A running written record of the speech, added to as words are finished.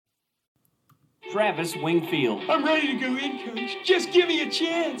Travis Wingfield. I'm ready to go in, Coach. Just give me a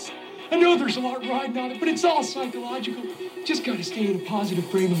chance. I know there's a lot riding on it, but it's all psychological. Just got to stay in a positive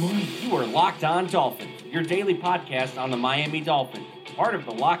frame of mind. You are Locked On Dolphins, your daily podcast on the Miami Dolphins, part of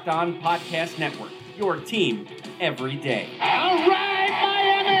the Locked On Podcast Network, your team every day. All right,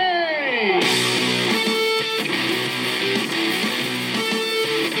 Miami!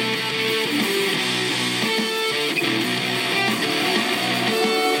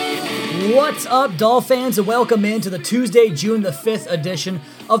 What's up, Dolphins, and welcome into the Tuesday, June the 5th edition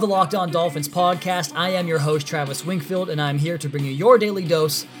of the Locked On Dolphins podcast. I am your host, Travis Wingfield, and I'm here to bring you your daily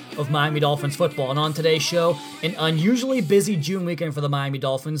dose of Miami Dolphins football. And on today's show, an unusually busy June weekend for the Miami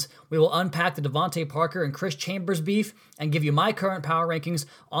Dolphins. We will unpack the DeVante Parker and Chris Chambers beef and give you my current power rankings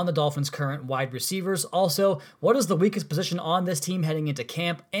on the Dolphins' current wide receivers. Also, what is the weakest position on this team heading into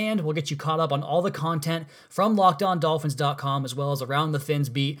camp? And we'll get you caught up on all the content from LockedOnDolphins.com as well as Around the Fins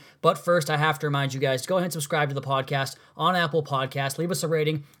beat. But first, I have to remind you guys to go ahead and subscribe to the podcast on Apple Podcasts. Leave us a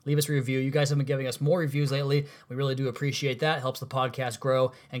rating, leave us a review. You guys have been giving us more reviews lately. We really do appreciate that. It helps the podcast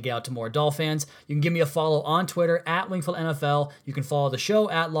grow and get out to more Dolphins. You can give me a follow on Twitter at Wingfield NFL. You can follow the show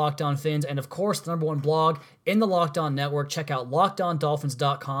at Locked On Fins, and of course, the number one blog in the Locked On Network. Check out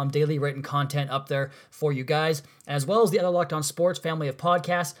LockedOnDolphins.com. Daily written content up there for you guys, as well as the other Locked On Sports family of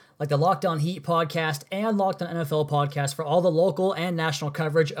podcasts, like the Locked On Heat podcast and Locked On NFL podcast for all the local and national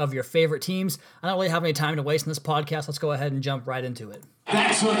coverage of your favorite teams. I don't really have any time to waste in this podcast. Let's go ahead and jump right into it.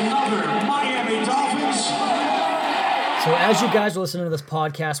 That's another Miami Dolphins. So as you guys are listening to this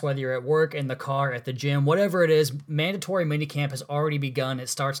podcast, whether you're at work, in the car, at the gym, whatever it is, mandatory minicamp has already begun. It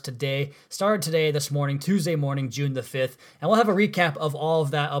started today, this morning, Tuesday morning, June the 5th. And we'll have a recap of all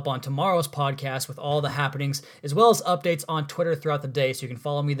of that up on tomorrow's podcast with all the happenings, as well as updates on Twitter throughout the day. So you can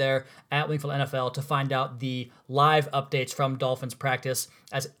follow me there at Wingfield NFL to find out the live updates from Dolphins practice,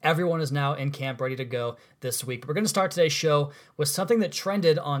 as everyone is now in camp ready to go this week. But we're going to start today's show with something that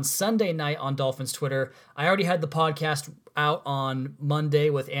trended on Sunday night on Dolphins Twitter. I already had the podcast out on Monday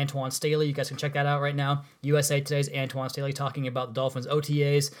with Antoine Staley. You guys can check that out right now. USA Today's Antoine Staley talking about the Dolphins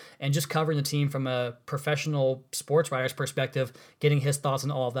OTAs and just covering the team from a professional sports writer's perspective, getting his thoughts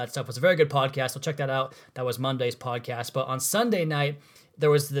on all of that stuff. It was a very good podcast, so check that out. That was Monday's podcast. But on Sunday night, there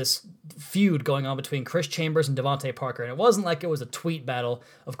was this feud going on between Chris Chambers and DeVante Parker, and it wasn't like it was a tweet battle.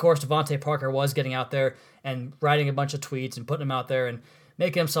 Of course, DeVante Parker was getting out there and writing a bunch of tweets and putting them out there and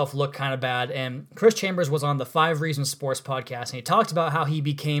making himself look kind of bad. And Chris Chambers was on the 5 Reasons Sports podcast, and he talked about how he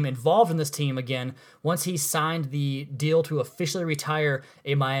became involved in this team again once he signed the deal to officially retire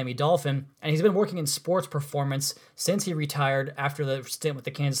a Miami Dolphin. And he's been working in sports performance since he retired after the stint with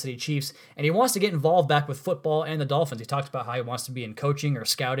the Kansas City Chiefs, and he wants to get involved back with football and the Dolphins. He talked about how he wants to be in coaching or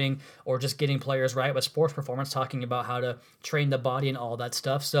scouting or just getting players right with sports performance, talking about how to train the body and all that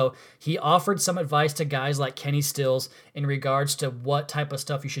stuff. So he offered some advice to guys like Kenny Stills in regards to what type of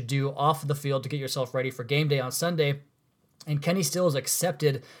stuff you should do off the field to get yourself ready for game day on Sunday. And Kenny Stills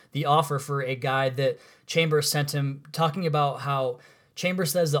accepted the offer for a guy that Chambers sent him, talking about how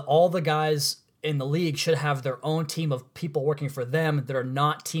Chambers says that all the guys in the league should have their own team of people working for them that are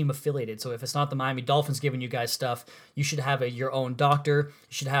not team affiliated. So if it's not the Miami Dolphins giving you guys stuff, you should have your own doctor, you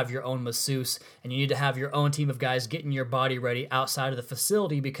should have your own masseuse, and you need to have your own team of guys getting your body ready outside of the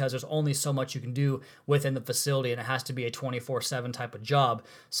facility, because there's only so much you can do within the facility, and it has to be a 24/7 type of job.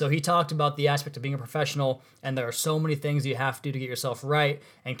 So he talked about the aspect of being a professional, and there are so many things you have to do to get yourself right.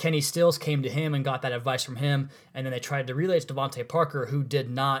 And Kenny Stills came to him and got that advice from him, and then they tried to relay it to DeVante Parker, who did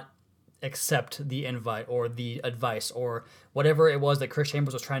not accept the invite or the advice or whatever it was that Chris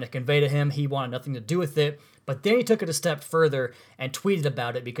Chambers was trying to convey to him. He wanted nothing to do with it. But then he took it a step further and tweeted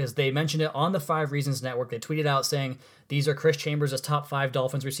about it, because they mentioned it on the 5 Reasons Network. They tweeted out saying, these are Chris Chambers' top 5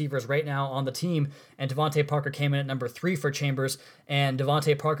 Dolphins receivers right now on the team. And DeVante Parker came in at number 3 for Chambers. And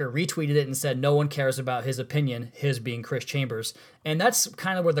DeVante Parker retweeted it and said, no one cares about his opinion, his being Chris Chambers. And that's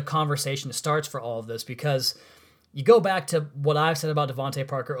kind of where the conversation starts for all of this, because you go back to what I've said about DeVante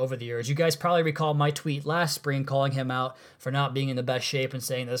Parker over the years. You guys probably recall my tweet last spring calling him out for not being in the best shape and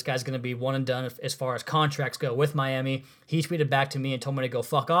saying that this guy's going to be one and done as far as contracts go with Miami. He tweeted back to me and told me to go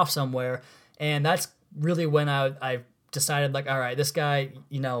fuck off somewhere. And that's really when I decided, like, all right, this guy,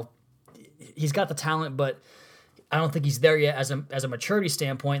 he's got the talent, but I don't think he's there yet as a maturity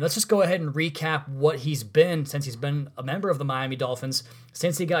standpoint. Let's just go ahead and recap what he's been since he's been a member of the Miami Dolphins,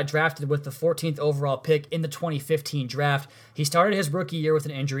 since he got drafted with the 14th overall pick in the 2015 draft. He started his rookie year with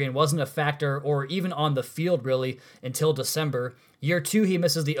an injury and wasn't a factor or even on the field really until December. Year 2, he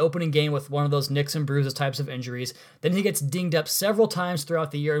misses the opening game with one of those nicks and bruises types of injuries. Then he gets dinged up several times throughout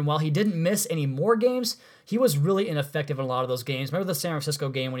the year, and while he didn't miss any more games, he was really ineffective in a lot of those games. Remember the San Francisco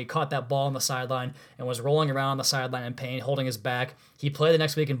game when he caught that ball on the sideline and was rolling around on the sideline in pain, holding his back? He played the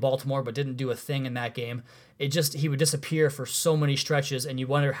next week in Baltimore, but didn't do a thing in that game. He would disappear for so many stretches, and you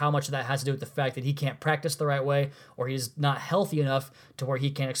wonder how much of that has to do with the fact that he can't practice the right way, or he's not healthy enough to where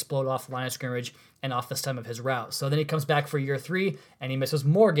he can explode off the line of scrimmage and off the stem of his route. So then he comes back for year 3, and he misses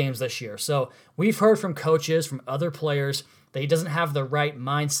more games this year. So we've heard from coaches, from other players, that he doesn't have the right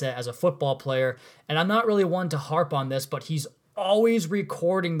mindset as a football player. And I'm not really one to harp on this, but he's always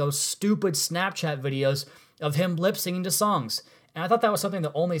recording those stupid Snapchat videos of him lip singing to songs. And I thought that was something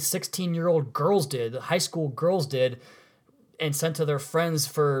that only 16-year-old girls did, high school girls did, and sent to their friends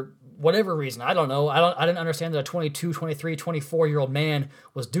for whatever reason. I don't know. I didn't understand that a 22, 23, 24-year-old man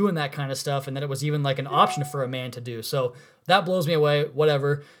was doing that kind of stuff, and that it was even like an option for a man to do. So that blows me away,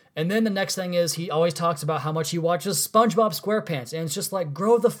 whatever. And then the next thing is he always talks about how much he watches SpongeBob SquarePants. And it's just like,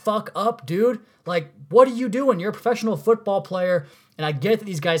 grow the fuck up, dude. Like, what are you doing? You're a professional football player. And I get that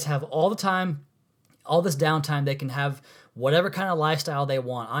these guys have all the time, all this downtime. They can have whatever kind of lifestyle they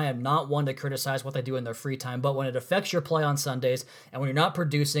want. I am not one to criticize what they do in their free time, but when it affects your play on Sundays and when you're not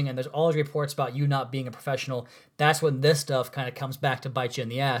producing and there's all these reports about you not being a professional, that's when this stuff kind of comes back to bite you in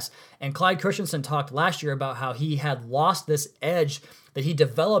the ass. And Clyde Christensen talked last year about how he had lost this edge that he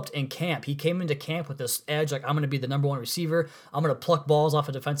developed in camp. He came into camp with this edge, like, I'm going to be the number one receiver. I'm going to pluck balls off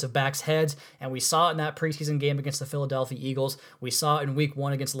of defensive backs' heads. And we saw it in that preseason game against the Philadelphia Eagles. We saw it in week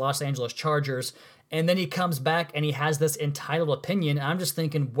 1 against the Los Angeles Chargers. And then he comes back and he has this entitled opinion. And I'm just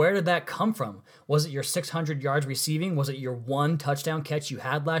thinking, where did that come from? Was it your 600 yards receiving? Was it your 1 touchdown catch you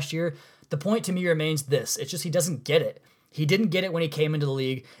had last year? The point to me remains this. It's just he doesn't get it. He didn't get it when he came into the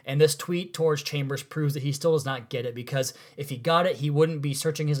league, and this tweet towards Chambers proves that he still does not get it, because if he got it, he wouldn't be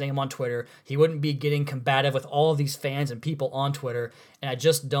searching his name on Twitter. He wouldn't be getting combative with all of these fans and people on Twitter, and I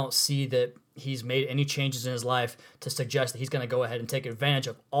just don't see that he's made any changes in his life to suggest that he's going to go ahead and take advantage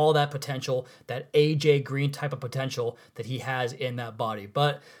of all that potential, that A.J. Green type of potential that he has in that body.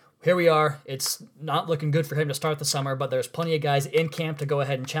 But here we are. It's not looking good for him to start the summer, but there's plenty of guys in camp to go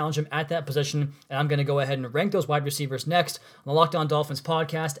ahead and challenge him at that position. And I'm going to go ahead and rank those wide receivers next on the Locked On Dolphins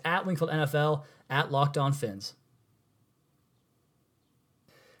podcast at Wingfield NFL at Locked On Fins.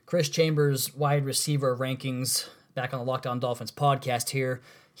 Chris Chambers' wide receiver rankings back on the Locked On Dolphins podcast here.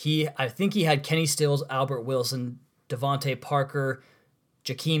 I think he had Kenny Stills, Albert Wilson, Devontae Parker,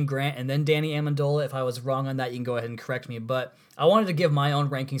 Jakeem Grant, and then Danny Amendola. If I was wrong on that, you can go ahead and correct me. But I wanted to give my own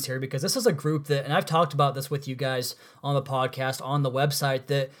rankings here because this is a group that, and I've talked about this with you guys on the podcast, on the website,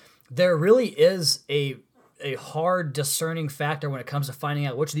 that there really is a hard discerning factor when it comes to finding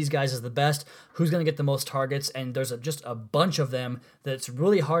out which of these guys is the best, who's going to get the most targets, and there's just a bunch of them that's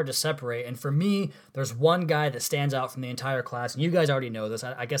really hard to separate. And for me, there's one guy that stands out from the entire class, and you guys already know this.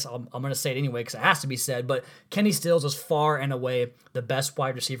 I guess I'm going to say it anyway because it has to be said, but Kenny Stills is far and away the best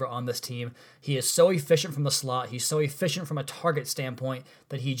wide receiver on this team. He is so efficient from the slot. He's so efficient from a target standpoint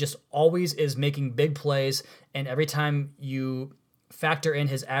that he just always is making big plays, and every time you factor in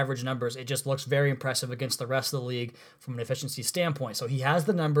his average numbers, it just looks very impressive against the rest of the league from an efficiency standpoint. So he has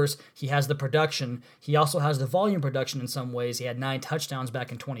the numbers, he has the production, he also has the volume production in some ways. He had 9 touchdowns back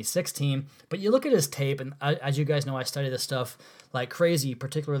in 2016, but you look at his tape, and as you guys know, I study this stuff like crazy,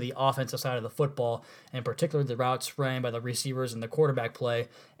 particularly the offensive side of the football, and particularly the routes ran by the receivers and the quarterback play,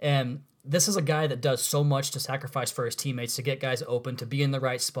 and this is a guy that does so much to sacrifice for his teammates, to get guys open, to be in the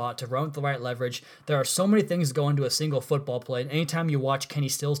right spot, to run with the right leverage. There are so many things that go into a single football play, and anytime you watch Kenny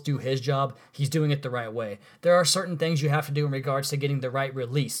Stills do his job, he's doing it the right way. There are certain things you have to do in regards to getting the right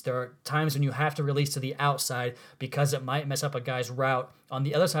release. There are times when you have to release to the outside because it might mess up a guy's route on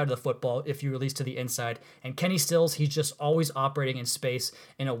the other side of the football if you release to the inside. And Kenny Stills, he's just always operating in space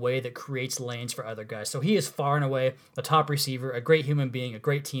in a way that creates lanes for other guys. So he is far and away the top receiver, a great human being, a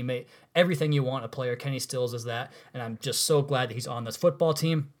great teammate, everything you want a player. Kenny Stills is that, and I'm just so glad that he's on this football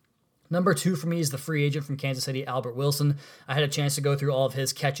team. Number 2 for me is the free agent from Kansas City, Albert Wilson. I had a chance to go through all of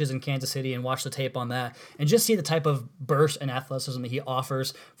his catches in Kansas City and watch the tape on that and just see the type of burst and athleticism that he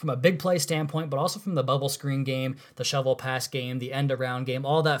offers from a big play standpoint, but also from the bubble screen game, the shovel pass game, the end around game,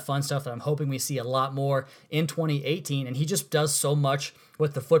 all that fun stuff that I'm hoping we see a lot more in 2018. And he just does so much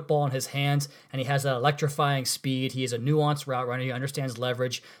with the football in his hands, and he has that electrifying speed. He is a nuanced route runner. He understands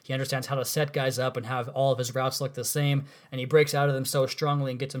leverage. He understands how to set guys up and have all of his routes look the same, and he breaks out of them so strongly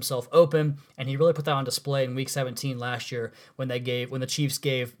and gets himself open, and he really put that on display in Week 17 last year when the Chiefs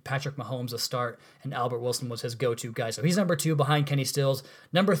gave Patrick Mahomes a start, and Albert Wilson was his go-to guy. So he's number 2 behind Kenny Stills.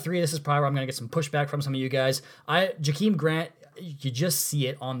 Number 3, this is probably where I'm going to get some pushback from some of you guys. Jakeem Grant, you just see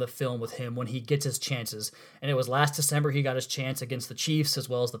it on the film with him when he gets his chances. And it was last December he got his chance against the Chiefs as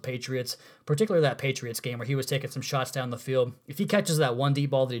well as the Patriots, particularly that Patriots game where he was taking some shots down the field. If he catches that one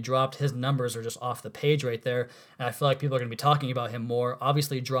deep ball that he dropped, his numbers are just off the page right there. And I feel like people are going to be talking about him more.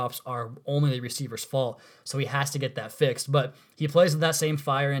 Obviously, drops are only the receiver's fault, so he has to get that fixed. But he plays with that same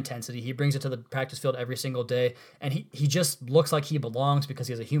fire and intensity. He brings it to the practice field every single day, and he just looks like he belongs because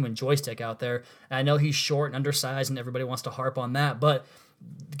he has a human joystick out there. And I know he's short and undersized, and everybody wants to harp on that, but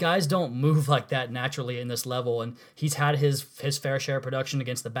guys don't move like that naturally in this level, and he's had his fair share of production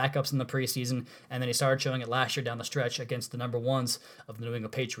against the backups in the preseason, and then he started showing it last year down the stretch against the number ones of the New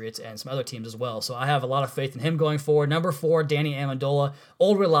England Patriots and some other teams as well. So I have a lot of faith in him going forward. Number 4, Danny Amendola,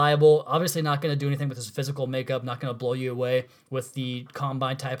 old reliable, obviously not going to do anything with his physical makeup, not going to blow you away with the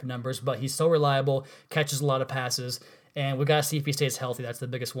combine type of numbers, but he's so reliable, catches a lot of passes. And we got to see if he stays healthy. That's the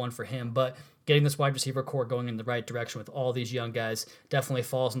biggest one for him. But getting this wide receiver core going in the right direction with all these young guys definitely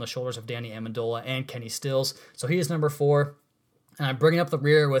falls on the shoulders of Danny Amendola and Kenny Stills. So he is number 4. And I'm bringing up the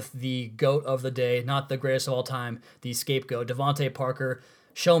rear with the GOAT of the day, not the greatest of all time, the scapegoat, Devontae Parker.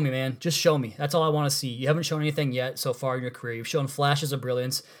 Show me, man. Just show me. That's all I want to see. You haven't shown anything yet so far in your career. You've shown flashes of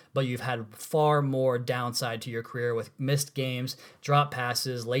brilliance, but you've had far more downside to your career with missed games, drop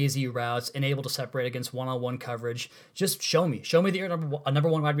passes, lazy routes, unable to separate against one-on-one coverage. Just show me. Show me that you're a number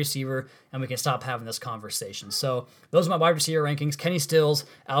 1 wide receiver, and we can stop having this conversation. So those are my wide receiver rankings. Kenny Stills,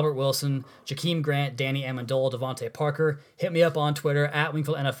 Albert Wilson, Jakeem Grant, Danny Amendola, Devontae Parker. Hit me up on Twitter at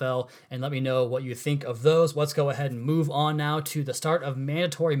Wingfield NFL and let me know what you think of those. Let's go ahead and move on now to the start of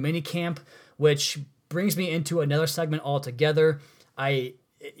mandatory minicamp, which brings me into another segment altogether.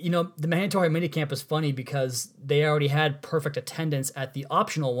 The mandatory minicamp is funny because they already had perfect attendance at the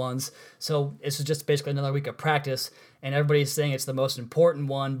optional ones, so this is just basically another week of practice, and everybody's saying it's the most important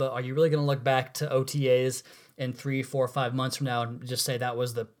one, but are you really going to look back to OTAs in 3, 4, 5 months from now and just say that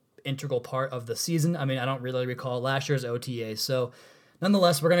was the integral part of the season? I mean, I don't really recall last year's OTAs, so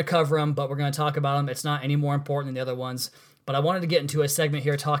nonetheless, we're going to cover them, but we're going to talk about them. It's not any more important than the other ones, but I wanted to get into a segment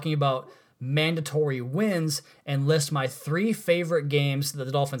here talking about mandatory wins and list my 3 favorite games that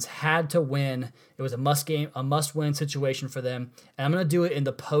the Dolphins had to win. It was a must-win situation for them, and I'm going to do it in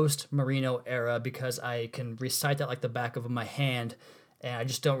the post-Marino era because I can recite that like the back of my hand, and I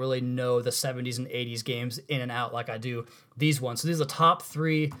just don't really know the 70s and 80s games in and out like I do these ones. So these are the top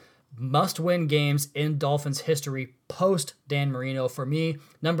 3 must-win games in Dolphins history post Dan Marino. For me,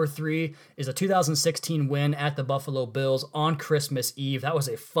 number 3 is a 2016 win at the Buffalo Bills on Christmas Eve. That was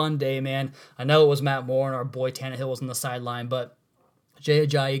a fun day, man. I know it was Matt Moore and our boy Tannehill was on the sideline, but Jay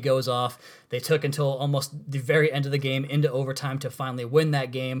Ajayi goes off. They took until almost the very end of the game into overtime to finally win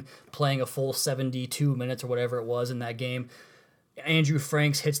that game, playing a full 72 minutes or whatever it was in that game. Andrew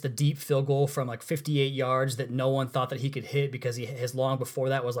Franks hits the deep field goal from like 58 yards that no one thought that he could hit because his long before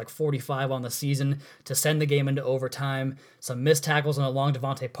that was like 45 on the season to send the game into overtime. Some missed tackles on a long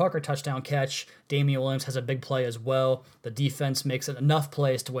Devontae Parker touchdown catch. Damian Williams has a big play as well. The defense makes enough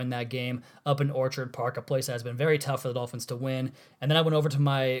plays to win that game up in Orchard Park, a place that has been very tough for the Dolphins to win. And then I went over to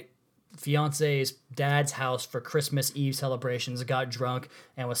my fiance's dad's house for Christmas Eve celebrations, got drunk,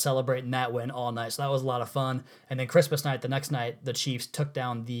 and was celebrating that win all night. So that was a lot of fun. And then Christmas night, the next night, the Chiefs took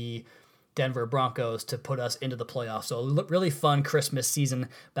down the Denver Broncos to put us into the playoffs. So a really fun Christmas season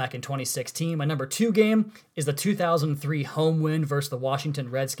back in 2016. My number 2 game is the 2003 home win versus the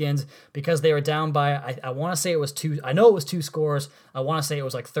Washington Redskins because they were down by, I want to say it was 2, I know it was 2 scores. I want to say it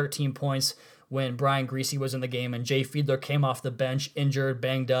was like 13 points when Brian Griese was in the game and Jay Fiedler came off the bench, injured,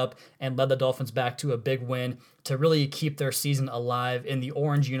 banged up, and led the Dolphins back to a big win to really keep their season alive in the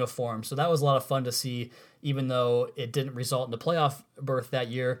orange uniform. So that was a lot of fun to see, even though it didn't result in the playoff berth that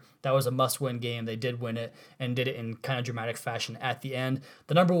year. That was a must-win game. They did win it and did it in kind of dramatic fashion at the end.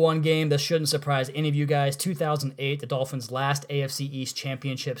 The number 1 game, this shouldn't surprise any of you guys, 2008, the Dolphins' last AFC East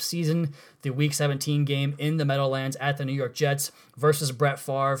championship season, the Week 17 game in the Meadowlands at the New York Jets versus Brett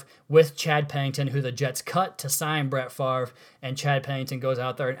Favre with Chad Pennington, who the Jets cut to sign Brett Favre, and Chad Pennington goes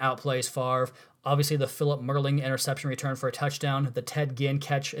out there and outplays Favre. Obviously, the Philip Merling interception return for a touchdown, the Ted Ginn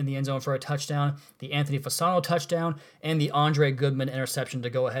catch in the end zone for a touchdown, the Anthony Fasano touchdown, and the Andre Goodman interception to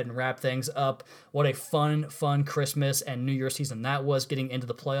go ahead and wrap things up. What a fun Christmas and New Year's season that was, getting into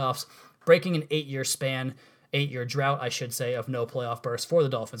the playoffs, breaking an 8-year drought, I should say, of no playoff berths for the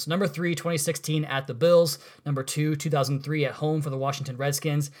Dolphins. Number 3, 2016 at the Bills. Number 2, 2003 at home for the Washington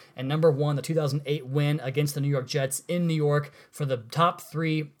Redskins. And number 1, the 2008 win against the New York Jets in New York for the top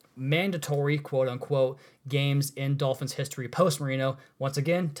 3 mandatory, quote unquote, games in Dolphins history post Marino. Once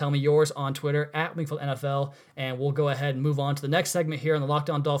again, tell me yours on Twitter at Wingfield NFL, and we'll go ahead and move on to the next segment here on the Locked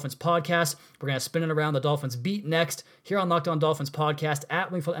On Dolphins podcast. We're going to spin it around the Dolphins beat next here on Locked On Dolphins podcast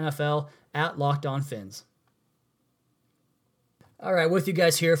at Wingfield NFL at Locked On Fins. All right, with you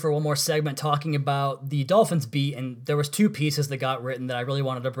guys here for one more segment talking about the Dolphins beat, and there was two pieces that got written that I really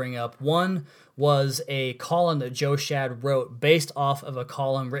wanted to bring up. One was a column that Joe Schad wrote based off of a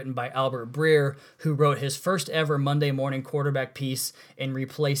column written by Albert Breer, who wrote his first ever Monday morning quarterback piece in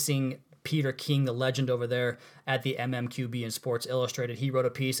replacing Peter King, the legend over there at the MMQB and Sports Illustrated. He wrote a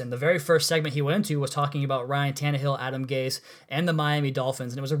piece, and the very first segment he went into was talking about Ryan Tannehill, Adam Gase, and the Miami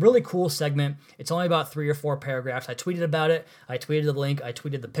Dolphins, and it was a really cool segment. It's only about 3 or 4 paragraphs. I tweeted about it. I tweeted the link. I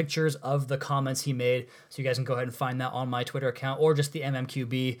tweeted the pictures of the comments he made, so you guys can go ahead and find that on my Twitter account or just the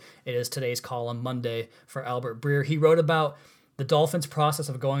MMQB. It is today's column, Monday, for Albert Breer. He wrote about the Dolphins' process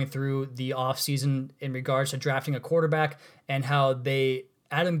of going through the offseason in regards to drafting a quarterback and how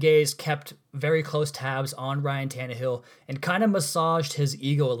Adam Gase kept very close tabs on Ryan Tannehill and kind of massaged his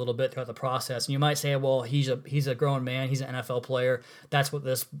ego a little bit throughout the process. And you might say, well, he's a grown man. He's an NFL player. That's what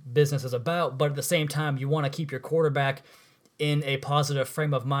this business is about. But at the same time, you want to keep your quarterback in a positive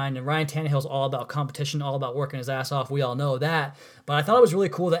frame of mind. And Ryan Tannehill's all about competition, all about working his ass off. We all know that. But I thought it was really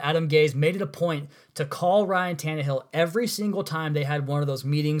cool that Adam Gase made it a point to call Ryan Tannehill every single time they had one of those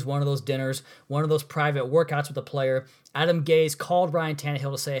meetings, one of those dinners, one of those private workouts with the player. Adam Gase called Ryan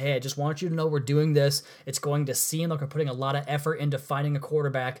Tannehill to say, hey, I just want you to know we're doing this. It's going to seem like we're putting a lot of effort into finding a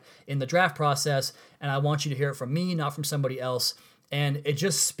quarterback in the draft process, and I want you to hear it from me, not from somebody else. And it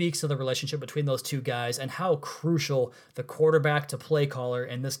just speaks to the relationship between those two guys and how crucial the quarterback to play caller,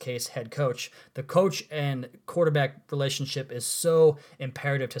 in this case, head coach. The coach and quarterback relationship is so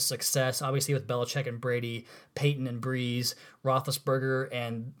imperative to success. Obviously, with Belichick and Brady, Peyton and Breeze, Roethlisberger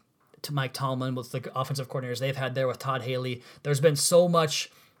and to Mike Tomlin with the offensive coordinators they've had there with Todd Haley. There's been so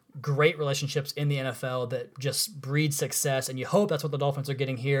much great relationships in the NFL that just breed success, and you hope that's what the Dolphins are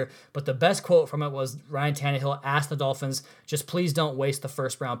getting here. But the best quote from it was Ryan Tannehill asked the Dolphins, just please don't waste the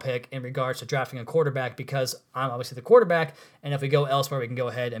first-round pick in regards to drafting a quarterback, because I'm obviously the quarterback, and if we go elsewhere, we can go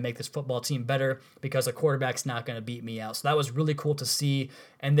ahead and make this football team better because a quarterback's not going to beat me out. So that was really cool to see.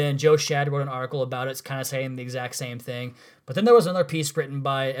 And then Joe Schad wrote an article about it, kind of saying the exact same thing. But then there was another piece written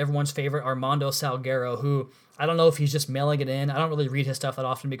by everyone's favorite Armando Salguero, who I don't know if he's just mailing it in. I don't really read his stuff that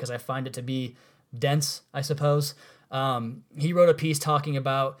often because I find it to be dense, I suppose. He wrote a piece talking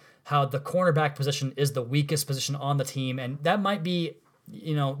about how the cornerback position is the weakest position on the team. And that might be,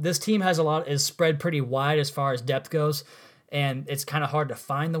 this team is spread pretty wide as far as depth goes. And it's kind of hard to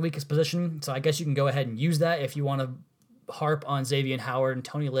find the weakest position. So I guess you can go ahead and use that if you want to harp on Xavier Howard and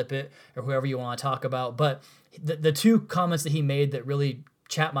Tony Lippett or whoever you want to talk about. But the two comments that he made that really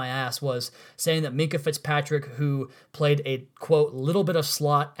chapped my ass was saying that Minkah Fitzpatrick, who played a, quote, little bit of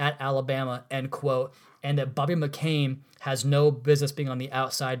slot at Alabama, end quote, and that Bobby McCain has no business being on the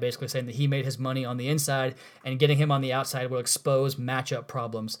outside, basically saying that he made his money on the inside and getting him on the outside will expose matchup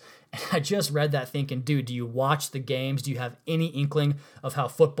problems. And I just read that thinking, dude, do you watch the games? Do you have any inkling of how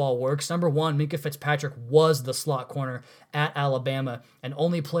football works? Number one, Minkah Fitzpatrick was the slot corner at Alabama and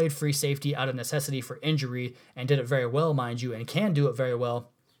only played free safety out of necessity for injury and did it very well, mind you, and can do it very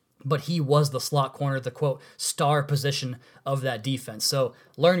well. But he was the slot corner, the, quote, star position of that defense. So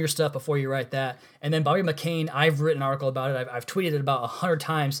learn your stuff before you write that. And then Bobby McCain, I've written an article about it. I've tweeted it about 100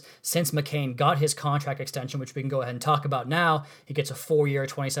 times since McCain got his contract extension, which we can go ahead and talk about now. He gets a 4-year,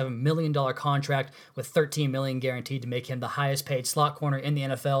 $27 million contract with $13 million guaranteed to make him the highest paid slot corner in the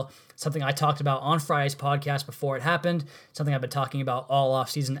NFL. Something I talked about on Friday's podcast before it happened, something I've been talking about all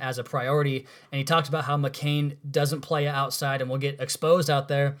offseason as a priority. And he talked about how McCain doesn't play outside and will get exposed out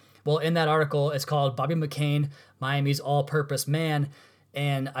there. Well, in that article, it's called Bobby McCain, Miami's all-purpose man.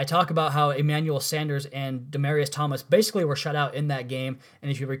 And I talk about how Emmanuel Sanders and Demaryius Thomas basically were shut out in that game.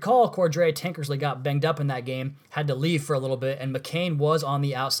 And if you recall, Cordrea Tankersley got banged up in that game, had to leave for a little bit, and McCain was on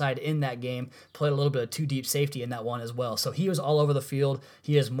the outside in that game, played a little bbit of two-deep safety in that one as well. So he was all over the field.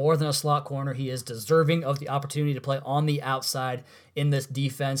 He is more than a slot corner. He is deserving of the opportunity to play on the outside in this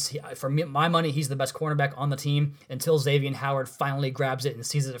defense. For me, my money, he's the best cornerback on the team until Xavier Howard finally grabs it and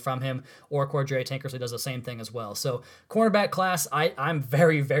seizes it from him, or Cordrea Tankersley does the same thing as well. So cornerback class, I'm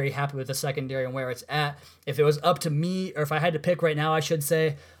very, very happy with the secondary and where it's at. If it was up to me, or if I had to pick right now, I should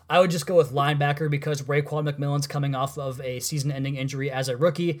say, I would just go with linebacker because Raekwon McMillan's coming off of a season-ending injury as a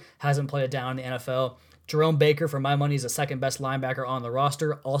rookie, hasn't played it down in the NFL. Jerome Baker, for my money, is the second best linebacker on the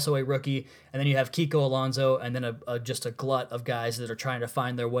roster, also a rookie. And then you have Kiko Alonso, and then just a glut of guys that are trying to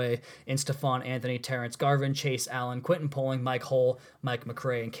find their way in Stephon Anthony, Terrence Garvin, Chase Allen, Quentin Poling, Mike Hull, Mike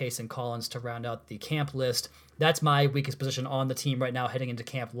McRae, and Kason Collins to round out the camp list. That's my weakest position on the team right now heading into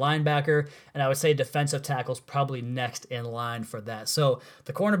camp, linebacker, and I would say defensive tackle's probably next in line for that. So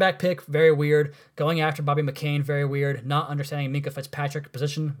the cornerback pick, very weird. Going after Bobby McCain, very weird. Not understanding Minkah Fitzpatrick's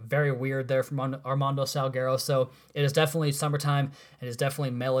position, very weird there from Armando Salguero. So it is definitely summertime. It is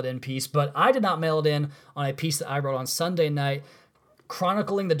definitely mail it in piece, but I did not mail it in on a piece that I wrote on Sunday night,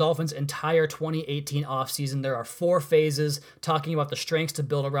 chronicling the Dolphins' entire 2018 offseason. There are 4 phases talking about the strengths to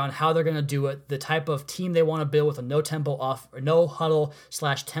build around, how they're going to do it, the type of team they want to build with a no huddle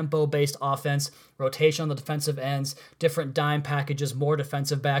 / tempo based offense, rotation on the defensive ends, different dime packages, more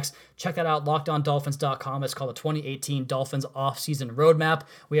defensive backs. Check that out, LockedOnDolphins.com. It's called the 2018 Dolphins Offseason Roadmap.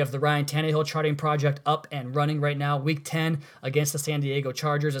 We have the Ryan Tannehill charting project up and running right now. Week 10 against the San Diego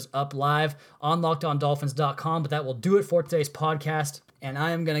Chargers is up live on LockedOnDolphins.com, but that will do it for today's podcast. And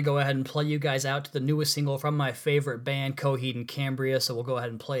I am going to go ahead and play you guys out to the newest single from my favorite band, Coheed and Cambria. So we'll go ahead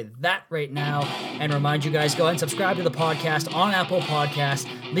and play that right now and remind you guys, go ahead and subscribe to the podcast on Apple Podcasts.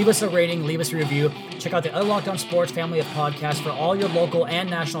 Leave us a rating, leave us a review. Check out the other Locked On Sports family of podcasts for all your local and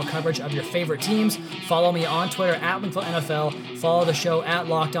national coverage of your favorite teams. Follow me on Twitter at LinkfieldNFL. Follow the show at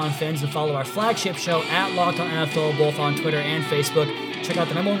Locked On Fins, and follow our flagship show at Locked On NFL, both on Twitter and Facebook. Check out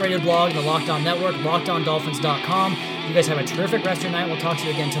the #1 rated blog in the Locked On Network, LockedOnDolphins.com. You guys have a terrific rest of your night. We'll talk to you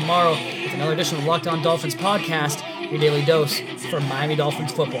again tomorrow with another edition of Locked On Dolphins podcast, your daily dose for Miami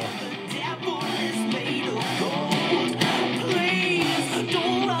Dolphins football.